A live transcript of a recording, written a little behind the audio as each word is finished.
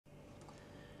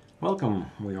Welcome,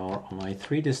 we are on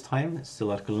i3 this time, it's still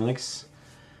ArcoLinux,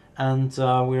 and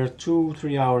we're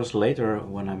 2-3 hours later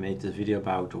when I made the video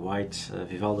about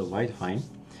vivaldi-widevine,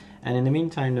 and in the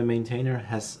meantime the maintainer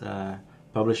has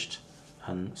published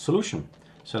a solution.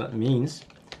 So that means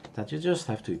that you just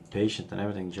have to be patient and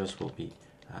everything just will be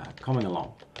coming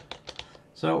along.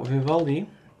 So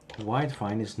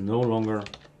vivaldi-widevine is no longer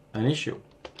an issue.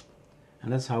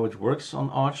 And that's how it works on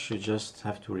Arch. You just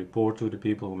have to report to the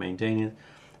people who maintain it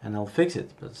and they'll fix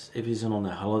it. But if he's on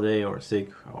a holiday or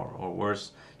sick or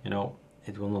worse, you know,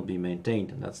 it will not be maintained,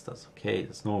 and that's okay,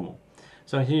 that's normal.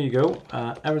 So here you go,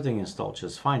 everything installed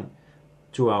just fine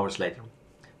 2 hours later.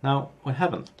 Now what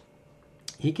happened?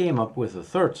 He came up with a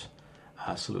third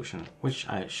solution, which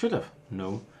I should have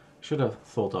known, should have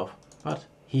thought of, but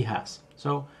he has.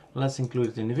 So let's include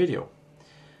it in the video.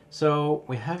 So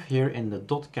we have here in the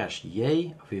 .cache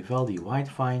yay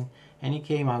vivaldi-widevine, and he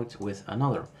came out with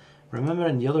another. Remember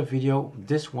in the other video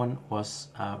this one was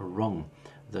wrong.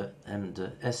 The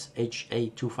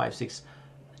SHA256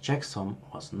 checksum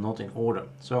was not in order.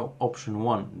 So option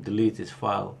 1, delete this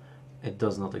file, it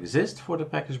does not exist for the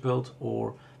package build,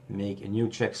 or make a new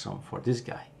checksum for this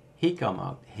guy. He came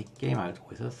out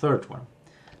with a third one.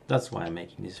 That's why I'm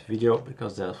making this video,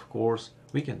 because then of course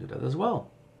we can do that as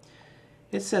well.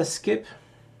 It says skip.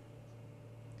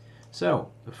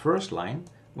 So the first line,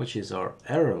 which is our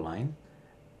error line,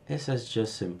 it says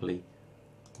just simply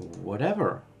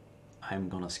whatever. I'm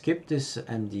gonna skip this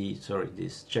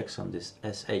this checksum, this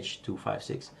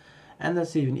SH256, and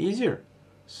that's even easier.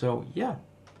 So yeah,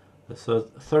 the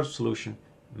third solution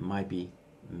might be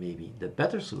maybe the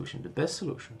better solution, the best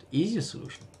solution, the easiest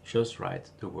solution. Just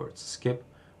write the word skip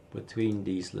between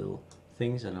these little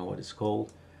things. I know what it's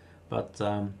called, but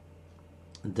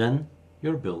then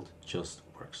your build just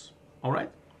works. All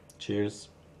right, cheers.